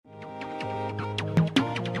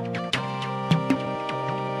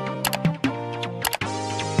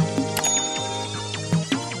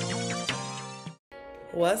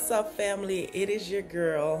What's up, family? It is your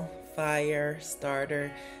girl, Fire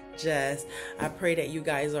Starter Jess. I pray that you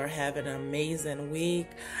guys are having an amazing week.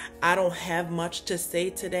 I don't have much to say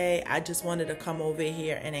today. I just wanted to come over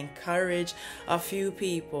here and encourage a few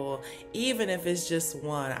people, even if it's just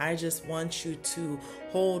one. I just want you to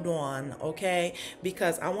hold on, okay?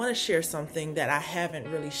 Because I want to share something that I haven't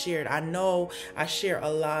really shared. I know I share a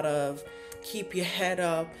lot of keep your head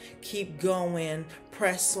up, keep going,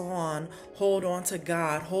 press on, hold on to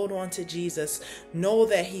God, hold on to Jesus, know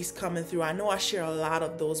that He's coming through. I know I share a lot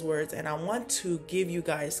of those words, and I want to give you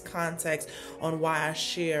guys context on why I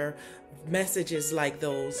share messages like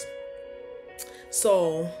those.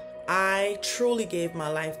 So I truly gave my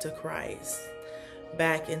life to Christ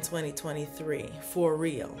back in 2023, for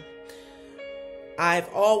real.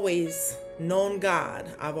 I've always known God.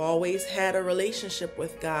 I've always had a relationship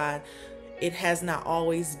with God. It has not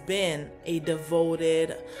always been a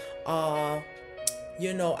devoted, I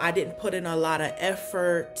didn't put in a lot of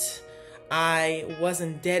effort. I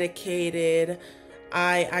wasn't dedicated.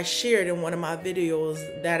 I shared in one of my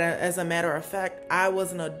videos that, as a matter of fact, I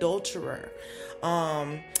was an adulterer.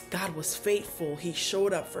 God was faithful. He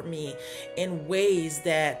showed up for me in ways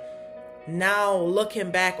that now, looking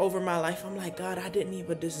back over my life, I'm like, God, I didn't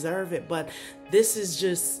even deserve it. But this is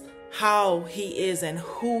just how He is and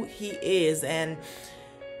who He is. And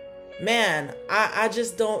man, I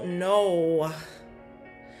just don't know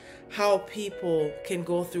how people can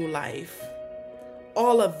go through life,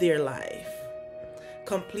 all of their life,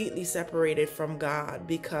 completely separated from God,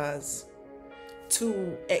 because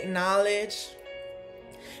to acknowledge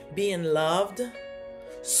being loved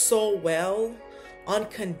so well,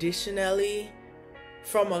 unconditionally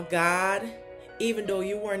from a God, even though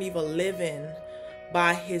you weren't even living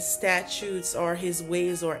by His statutes or His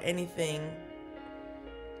ways or anything.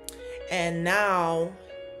 And now,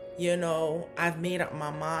 I've made up my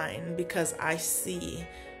mind, because I see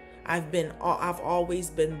I've always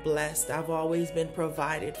been blessed. I've always been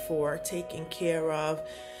provided for, taken care of,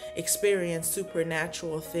 experienced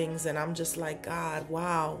supernatural things. And I'm just like, God,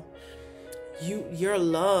 wow, your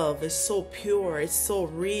love is so pure. It's so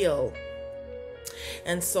real.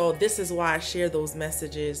 And so this is why I share those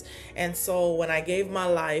messages. And so when I gave my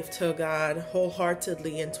life to God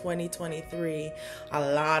wholeheartedly in 2023, a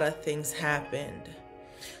lot of things happened.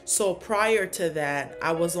 So prior to that,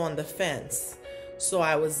 I was on the fence. So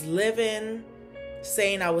I was living,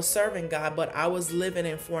 saying I was serving God, but I was living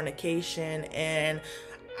in fornication, and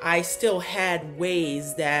I still had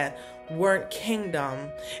ways that weren't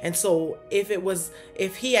kingdom. And so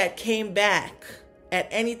if He had came back at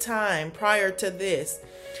any time prior to this,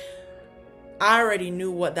 I already knew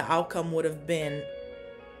what the outcome would have been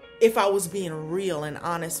if I was being real and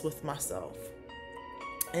honest with myself.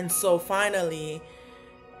 And so finally,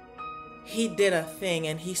 He did a thing,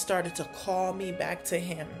 and He started to call me back to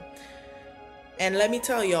Him. And let me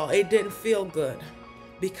tell y'all, it didn't feel good,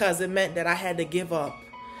 because it meant that I had to give up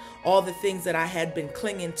all the things that I had been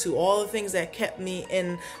clinging to, all the things that kept me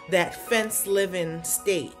in that fence living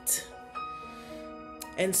state.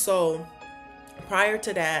 And so prior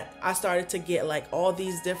to that, I started to get like all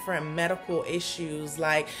these different medical issues.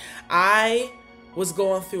 Like, I was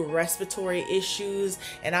going through respiratory issues,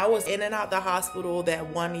 and I was in and out the hospital that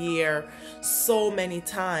 1 year so many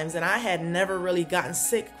times, and I had never really gotten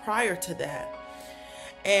sick prior to that.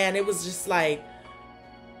 And it was just like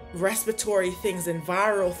respiratory things and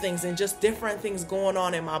viral things and just different things going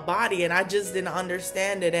on in my body, and I just didn't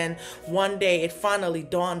understand it. And one day it finally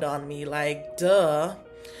dawned on me, like, duh,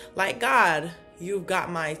 like, God, you've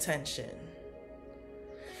got my attention.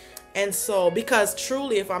 And so, because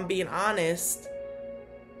truly, if I'm being honest,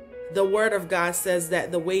 the word of God says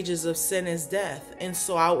that the wages of sin is death. And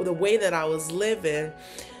so the way that I was living,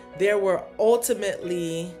 there were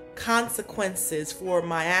ultimately consequences for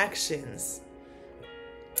my actions.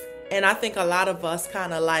 And I think a lot of us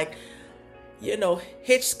kind of like,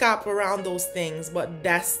 hitchhop around those things, but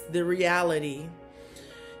that's the reality.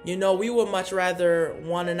 We would much rather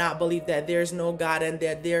want to not believe that there's no God and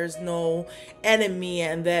that there's no enemy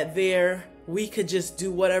and that we could just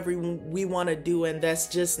do whatever we want to do, and that's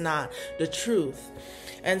just not the truth.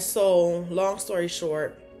 And so, long story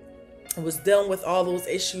short, I was dealing with all those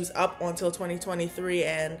issues up until 2023,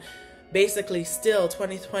 and basically still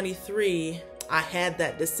 2023, I had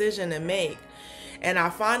that decision to make. And I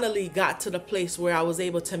finally got to the place where I was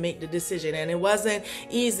able to make the decision. And it wasn't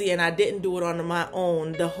easy, and I didn't do it on my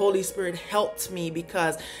own. The Holy Spirit helped me,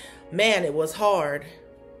 because, man, it was hard.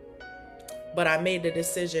 But I made the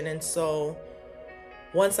decision. And so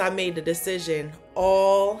once I made the decision,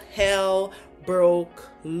 all hell broke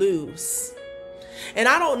loose. And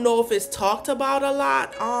I don't know if it's talked about a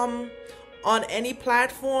lot on any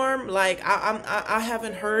platform. Like I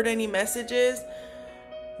haven't heard any messages,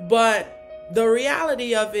 but the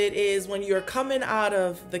reality of it is when you're coming out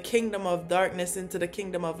of the kingdom of darkness into the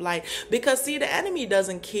kingdom of light, because see, the enemy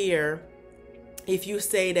doesn't care if you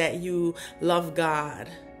say that you love God.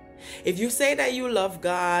 If you say that you love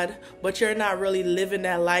God, but you're not really living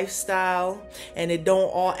that lifestyle and it don't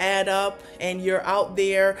all add up and you're out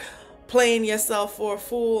there playing yourself for a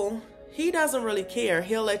fool, he doesn't really care.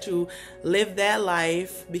 He'll let you live that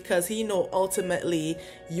life because he know ultimately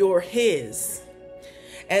you're his.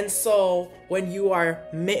 And so when you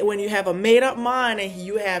have a made up mind and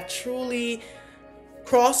you have truly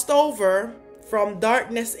crossed over from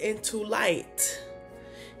darkness into light,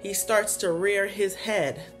 he starts to rear his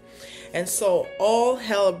head. And so all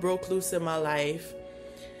hell broke loose in my life.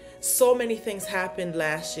 So many things happened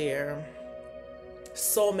last year.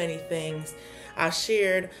 So many things. I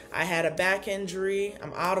shared I had a back injury.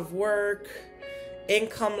 I'm out of work.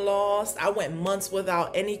 Income lost. I went months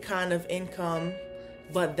without any kind of income.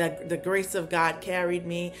 But the grace of God carried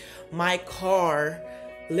me. My car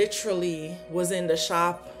literally was in the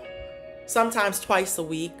shop sometimes twice a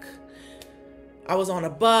week. I was on a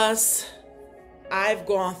bus. I've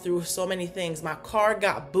gone through so many things. My car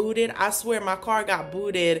got booted. I swear my car got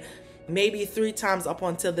booted maybe 3 times up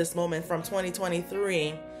until this moment from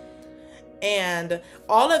 2023. And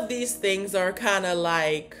all of these things are kind of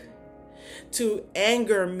like to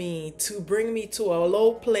anger me, to bring me to a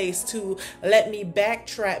low place, to let me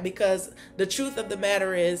backtrack, because the truth of the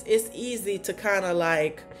matter is it's easy to kind of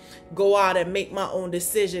like go out and make my own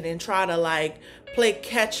decision and try to like play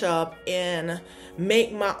catch up and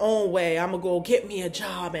make my own way. I'm gonna go get me a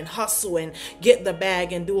job and hustle and get the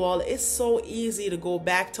bag and do all. It's so easy to go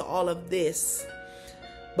back to all of this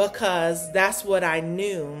because that's what I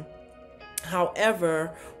knew.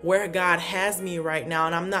 However, where God has me right now,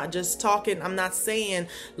 and I'm not just talking, I'm not saying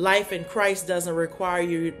life in Christ doesn't require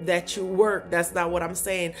you that you work. That's not what I'm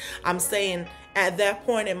saying. I'm saying at that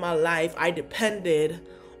point in my life, I depended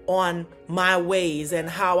on my ways and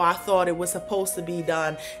how I thought it was supposed to be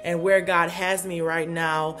done. And where God has me right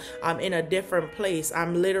now, I'm in a different place.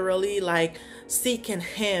 I'm literally like seeking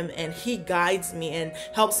him, and he guides me and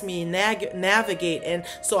helps me navigate. And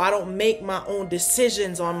so I don't make my own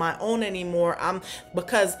decisions on my own anymore.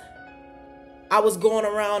 Because I was going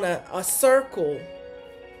around a circle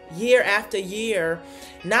year after year,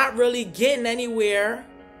 not really getting anywhere,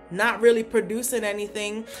 not really producing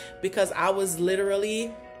anything, because I was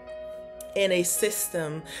literally in a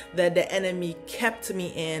system that the enemy kept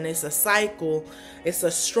me in. It's a cycle, it's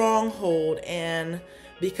a stronghold, and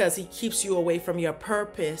because he keeps you away from your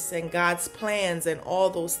purpose and God's plans and all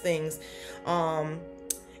those things. And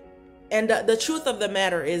the truth of the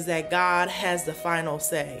matter is that God has the final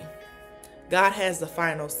say. God has the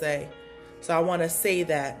final say. So I want to say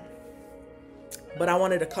that. But I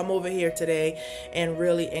wanted to come over here today and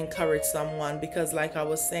really encourage someone, because like I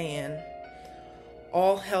was saying,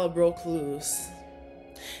 all hell broke loose.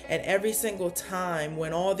 And every single time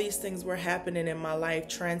when all these things were happening in my life,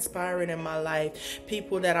 transpiring in my life,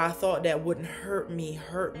 people that I thought that wouldn't hurt me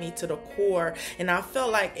to the core. And I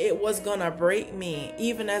felt like it was gonna break me.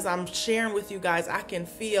 Even as I'm sharing with you guys, I can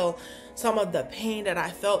feel some of the pain that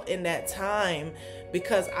I felt in that time,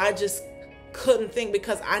 because I just couldn't think,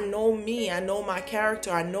 because I know me, I know my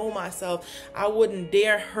character, I know myself. I wouldn't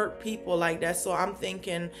dare hurt people like that. So I'm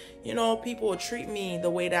thinking, you know, people will treat me the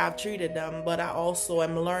way that I've treated them, but I also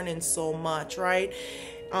am learning so much, right?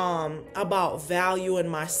 About valuing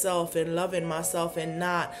myself and loving myself and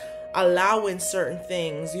not allowing certain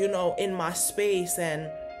things, you know, in my space.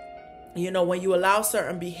 And you know, when you allow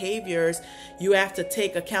certain behaviors, you have to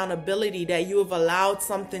take accountability that you have allowed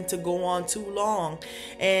something to go on too long.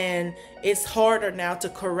 And it's harder now to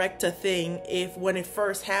correct a thing if when it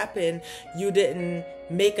first happened, you didn't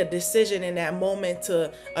make a decision in that moment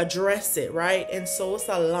to address it, right? And so it's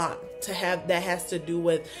a lot to have that has to do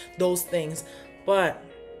with those things. But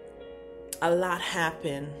a lot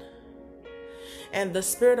happened. And the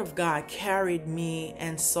Spirit of God carried me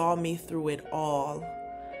and saw me through it all.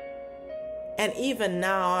 And even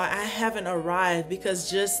now, I haven't arrived,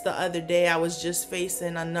 because just the other day, I was just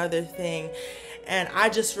facing another thing. And I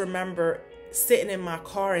just remember sitting in my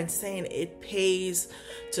car and saying, it pays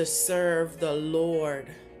to serve the Lord.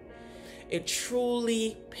 It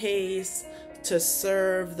truly pays to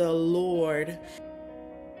serve the Lord.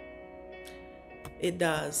 It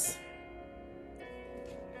does.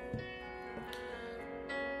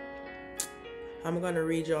 I'm going to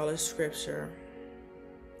read y'all a scripture.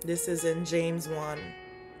 This is in James 1.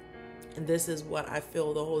 And this is what I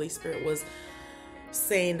feel the Holy Spirit was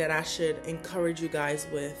saying that I should encourage you guys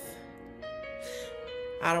with.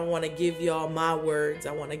 I don't want to give y'all my words.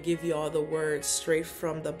 I want to give y'all the words straight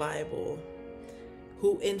from the Bible.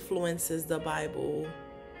 Who influences the Bible?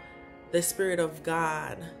 The Spirit of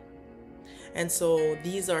God. And so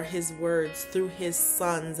these are his words through his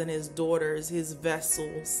sons and his daughters, his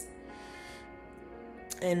vessels.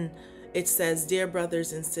 And it says, dear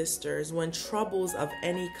brothers and sisters, when troubles of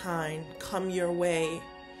any kind come your way,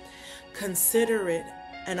 consider it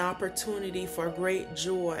an opportunity for great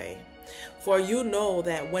joy. For you know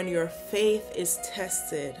that when your faith is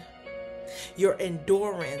tested, your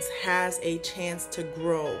endurance has a chance to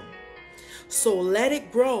grow. So let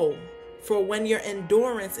it grow. For when your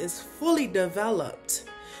endurance is fully developed,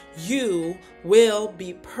 you will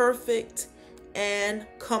be perfect and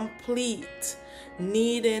complete,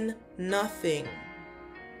 needing nothing.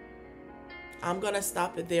 I'm going to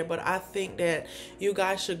stop it there, but I think that you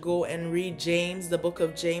guys should go and read James, the book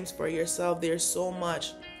of James, for yourself. There's so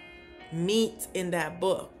much meat in that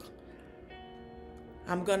book.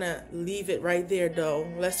 I'm going to leave it right there, though.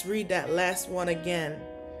 Let's read that last one again.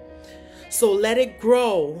 So let it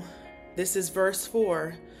grow. This is verse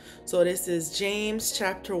 4. So this is James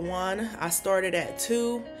chapter 1. I started at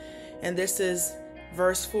 2, and this is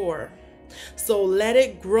verse 4. So let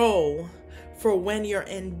it grow, for when your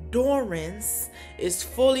endurance is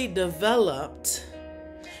fully developed,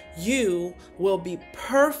 you will be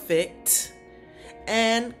perfect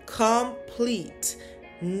and complete,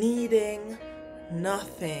 needing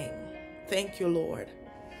nothing. Thank you, Lord.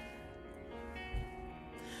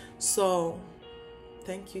 So,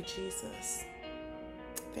 thank you, Jesus.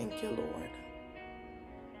 Thank you, Lord.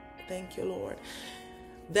 Thank you, Lord.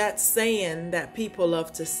 That saying that people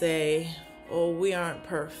love to say, oh, we aren't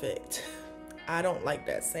perfect. I don't like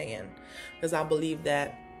that saying, because I believe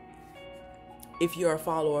that if you're a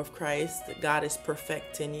follower of Christ, God is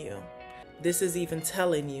perfecting you. This is even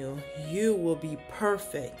telling you, you will be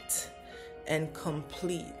perfect and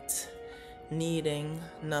complete, needing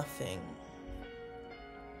nothing.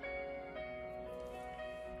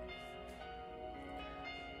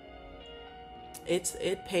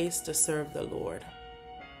 It pays to serve the Lord.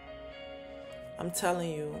 I'm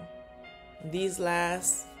telling you, these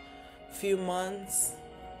last few months,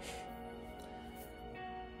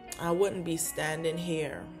 I wouldn't be standing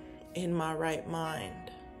here in my right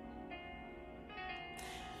mind.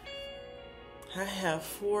 I have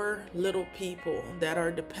 4 little people that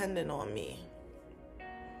are dependent on me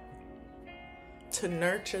to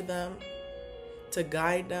nurture them, to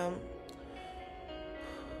guide them,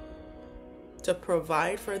 to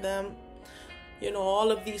provide for them. You know,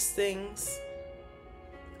 all of these things,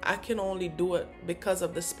 I can only do it because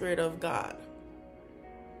of the Spirit of God.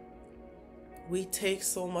 We take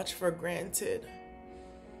so much for granted.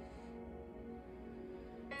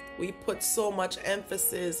 We put so much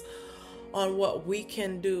emphasis on what we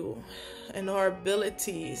can do and our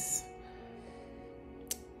abilities.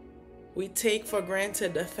 We take for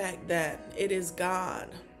granted the fact that it is God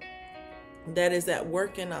that is at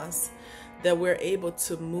work in us, that we're able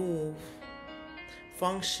to move,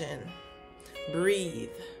 function, breathe,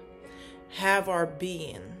 have our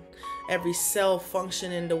being, every cell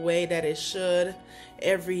function in the way that it should,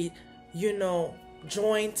 every,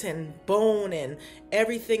 joint and bone and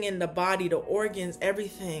everything in the body, the organs,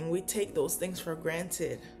 everything. We take those things for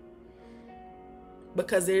granted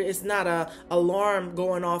because there is not an alarm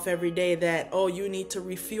going off every day that, oh, you need to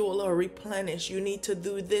refuel or replenish. You need to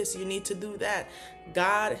do this. You need to do that.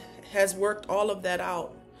 God has worked all of that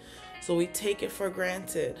out. So we take it for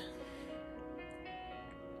granted.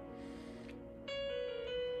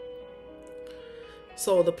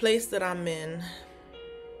 So the place that I'm in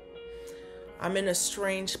a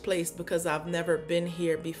strange place because I've never been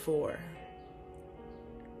here before.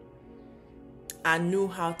 I knew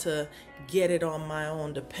how to get it on my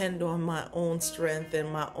own, depend on my own strength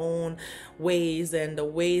and my own ways and the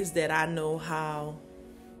ways that I know how.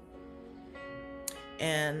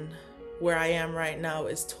 And where I am right now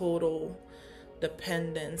is total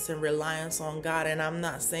dependence and reliance on God. And I'm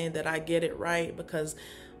not saying that I get it right because,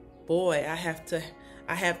 boy, I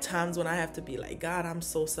have times when I have to be like, God, I'm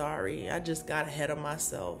so sorry. I just got ahead of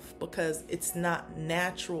myself because it's not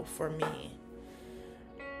natural for me.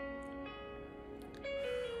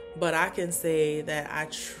 But I can say that I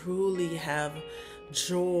truly have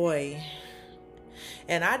joy.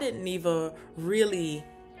 And I didn't even really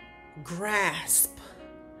grasp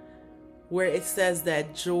where it says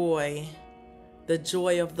that joy, the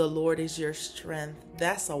joy of the Lord is your strength.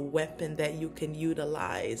 That's a weapon that you can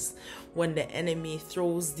utilize when the enemy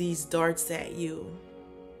throws these darts at you.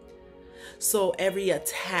 So every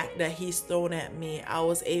attack that he's thrown at me, I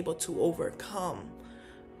was able to overcome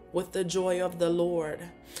with the joy of the Lord.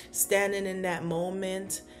 Standing in that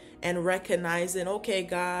moment and recognizing, okay,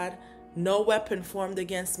 God, no weapon formed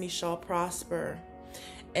against me shall prosper.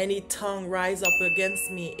 Any tongue rise up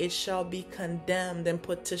against me, it shall be condemned and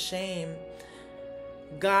put to shame.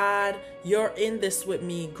 God, you're in this with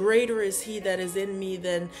me. Greater is he that is in me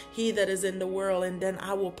than he that is in the world. And then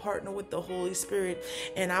I will partner with the Holy Spirit,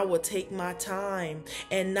 and I will take my time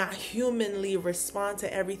and not humanly respond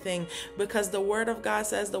to everything, because the word of God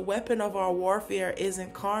says the weapon of our warfare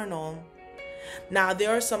isn't carnal. Now,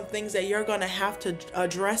 there are some things that you're going to have to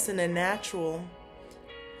address in the natural,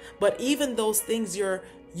 but even those things,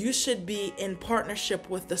 you should be in partnership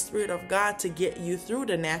with the Spirit of God to get you through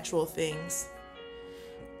the natural things.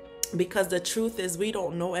 Because the truth is, we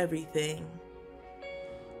don't know everything.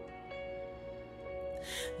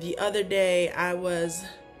 The other day, I was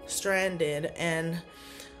stranded, and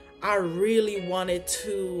I really wanted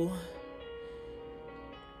to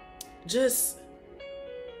just,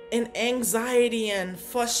 in anxiety and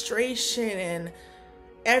frustration and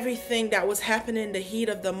everything that was happening in the heat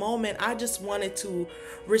of the moment, I just wanted to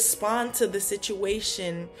respond to the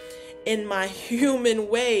situation in my human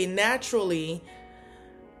way, naturally.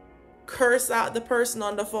 Curse out the person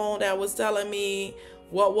on the phone that was telling me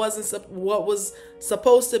what was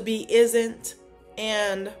supposed to be isn't,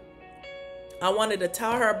 and I wanted to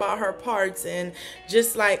tell her about her parts and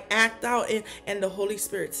just like act out, and the Holy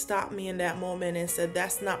Spirit stopped me in that moment and said,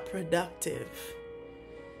 that's not productive.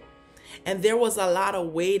 And there was a lot of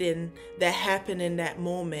waiting that happened in that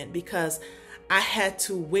moment, because I had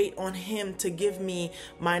to wait on him to give me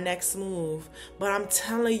my next move. But I'm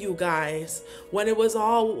telling you guys, when it was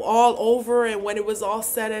all over and when it was all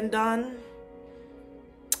said and done,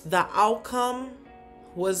 the outcome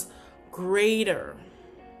was greater.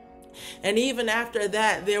 And even after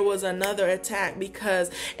that, there was another attack,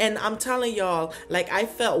 and I'm telling y'all, like, I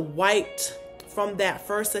felt wiped from that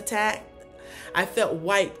first attack. I felt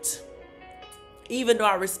wiped. Even though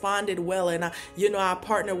I responded well, and I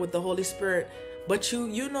partnered with the Holy Spirit, but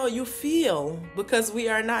you feel, because we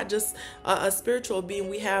are not just a spiritual being,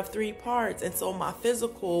 we have three parts. And so my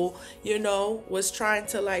physical, was trying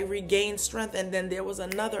to like regain strength, and then there was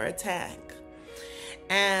another attack.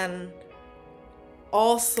 And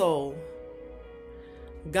also,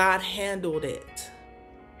 God handled it.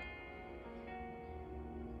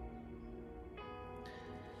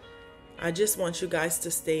 I just want you guys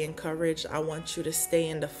to stay encouraged. I want you to stay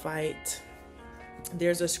in the fight.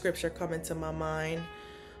 There's a scripture coming to my mind.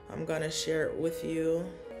 I'm going to share it with you.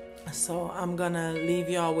 So I'm going to leave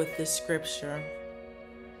y'all with this scripture.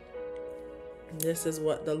 This is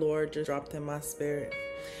what the Lord just dropped in my spirit.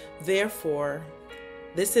 Therefore,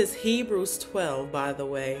 this is Hebrews 12, by the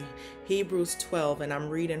way. Hebrews 12, and I'm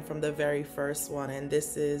reading from the very first one. And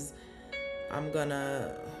this is,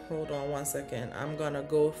 hold on one second. I'm going to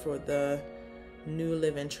go for the New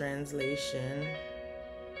Living Translation.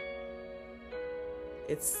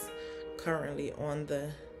 It's currently on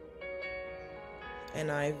the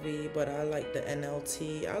NIV, but I like the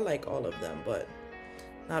NLT. I like all of them, but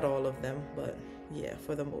not all of them. But yeah,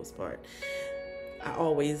 for the most part. I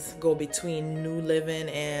always go between New Living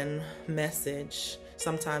and Message.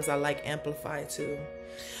 Sometimes I like Amplify too.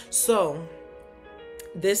 So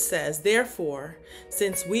this says, therefore,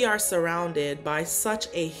 since we are surrounded by such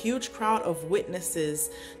a huge crowd of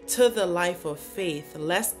witnesses to the life of faith,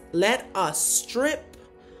 let us strip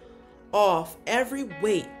off every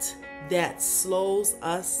weight that slows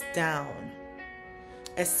us down,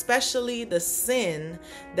 especially the sin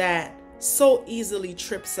that so easily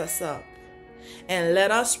trips us up, and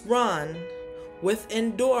let us run with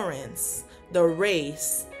endurance the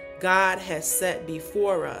race God has set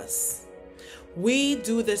before us. We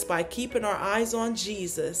do this by keeping our eyes on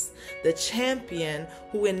Jesus, the champion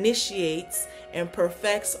who initiates and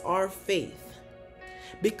perfects our faith.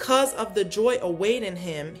 Because of the joy awaiting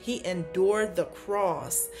him, he endured the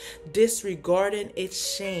cross, disregarding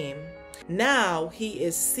its shame. Now he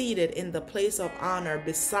is seated in the place of honor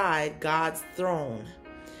beside God's throne.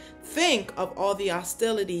 Think of all the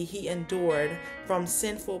hostility he endured from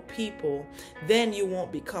sinful people. Then you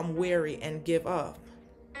won't become weary and give up.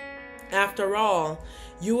 After all,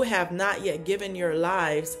 you have not yet given your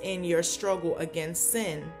lives in your struggle against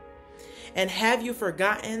sin. And have you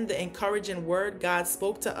forgotten the encouraging word God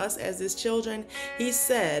spoke to us as his children? He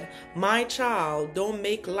said, my child, don't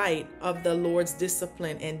make light of the Lord's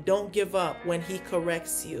discipline, and don't give up when he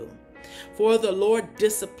corrects you. For the Lord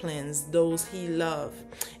disciplines those he loves,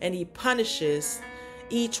 and he punishes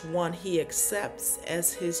each one he accepts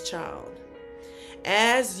as his child.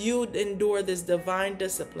 As you endure this divine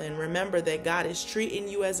discipline, remember that God is treating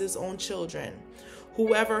you as his own children.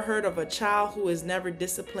 Whoever heard of a child who is never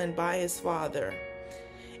disciplined by his father?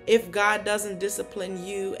 If God doesn't discipline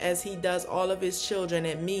you as he does all of his children,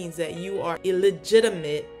 it means that you are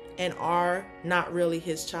illegitimate and are not really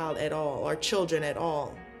his child at all, or children at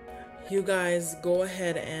all. You guys go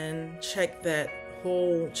ahead and check that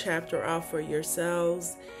whole chapter out for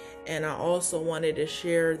yourselves. And I also wanted to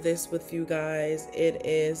share this with you guys. It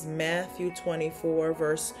is Matthew 24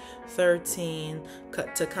 verse 13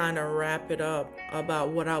 to kind of wrap it up about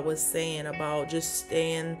what I was saying about just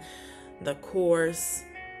staying the course,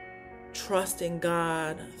 trusting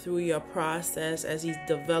God through your process as he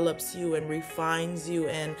develops you and refines you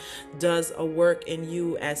and does a work in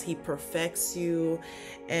you as he perfects you.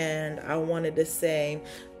 And I wanted to say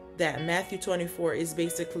that Matthew 24 is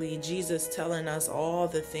basically Jesus telling us all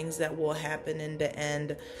the things that will happen in the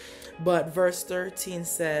end. But verse 13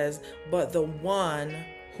 says, but the one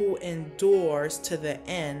who endures to the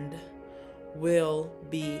end will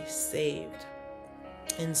be saved.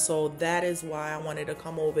 And so that is why I wanted to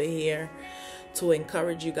come over here to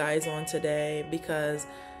encourage you guys on today, because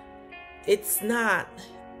it's not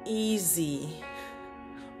easy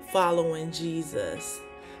following Jesus,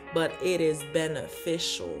 but it is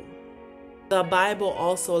beneficial. The Bible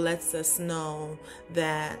also lets us know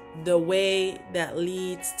that the way that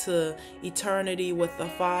leads to eternity with the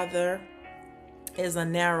Father is a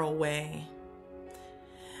narrow way.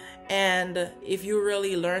 And if you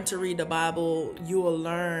really learn to read the Bible, you will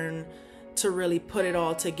learn to really put it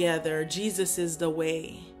all together. Jesus is the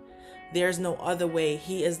way. There's no other way.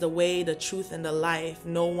 He is the way, the truth, and the life.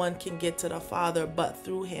 No one can get to the Father but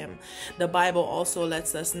through him. The Bible also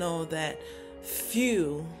lets us know that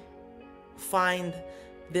few find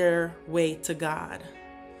their way to God,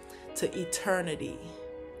 to eternity.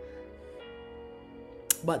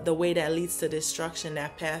 But the way that leads to destruction,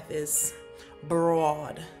 that path is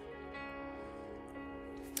broad.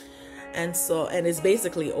 And it's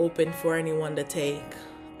basically open for anyone to take.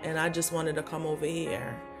 And I just wanted to come over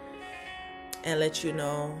here and let you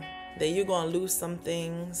know that you're going to lose some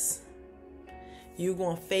things. You're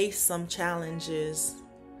going to face some challenges,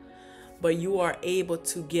 but you are able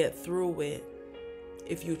to get through it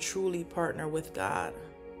if you truly partner with God.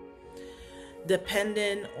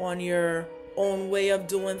 Depending on your own way of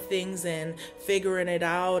doing things and figuring it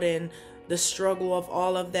out, and the struggle of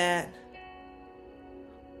all of that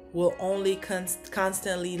will only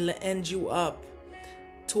constantly end you up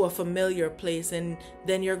to a familiar place. And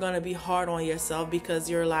then you're going to be hard on yourself because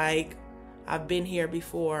you're like, I've been here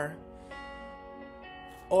before.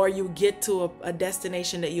 Or you get to a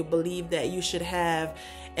destination that you believe that you should have,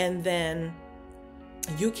 and then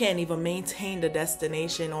you can't even maintain the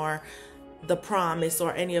destination or the promise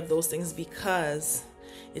or any of those things because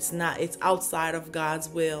it's outside of God's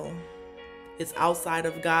will. It's outside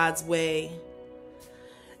of God's way.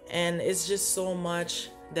 And it's just so much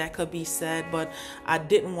that could be said, but I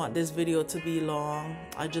didn't want this video to be long.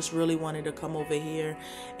 I just really wanted to come over here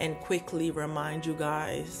and quickly remind you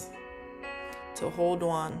guys to hold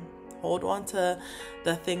on to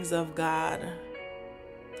the things of God.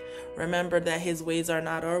 Remember that his ways are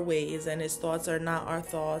not our ways, and his thoughts are not our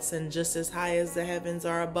thoughts. And just as high as the heavens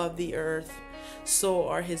are above the earth, so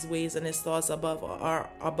are his ways and his thoughts above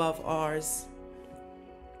ours.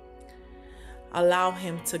 Allow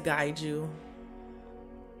him to guide you.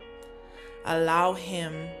 Allow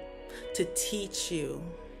him to teach you.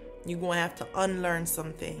 You're going to have to unlearn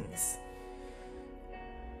some things.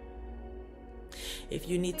 If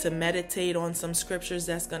you need to meditate on some scriptures,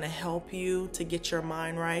 that's going to help you to get your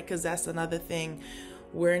mind right, because that's another thing.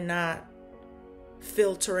 We're not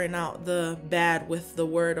filtering out the bad with the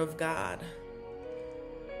word of God.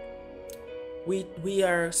 We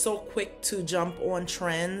are so quick to jump on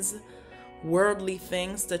trends, worldly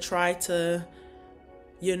things, to try to,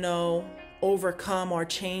 overcome or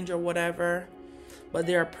change or whatever. But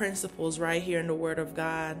there are principles right here in the word of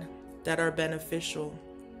God that are beneficial.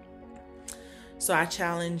 So I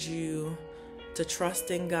challenge you to trust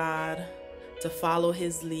in God, to follow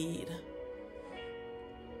his lead.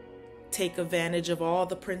 Take advantage of all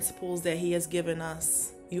the principles that he has given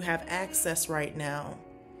us. You have access right now.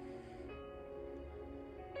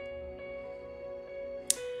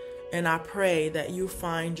 And I pray that you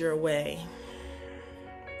find your way.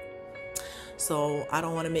 So I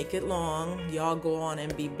don't want to make it long. Y'all go on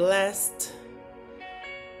and be blessed.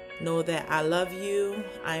 Know that I love you.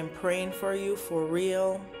 I am praying for you for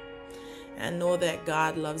real. And know that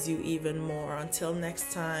God loves you even more. Until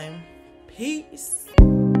next time, peace.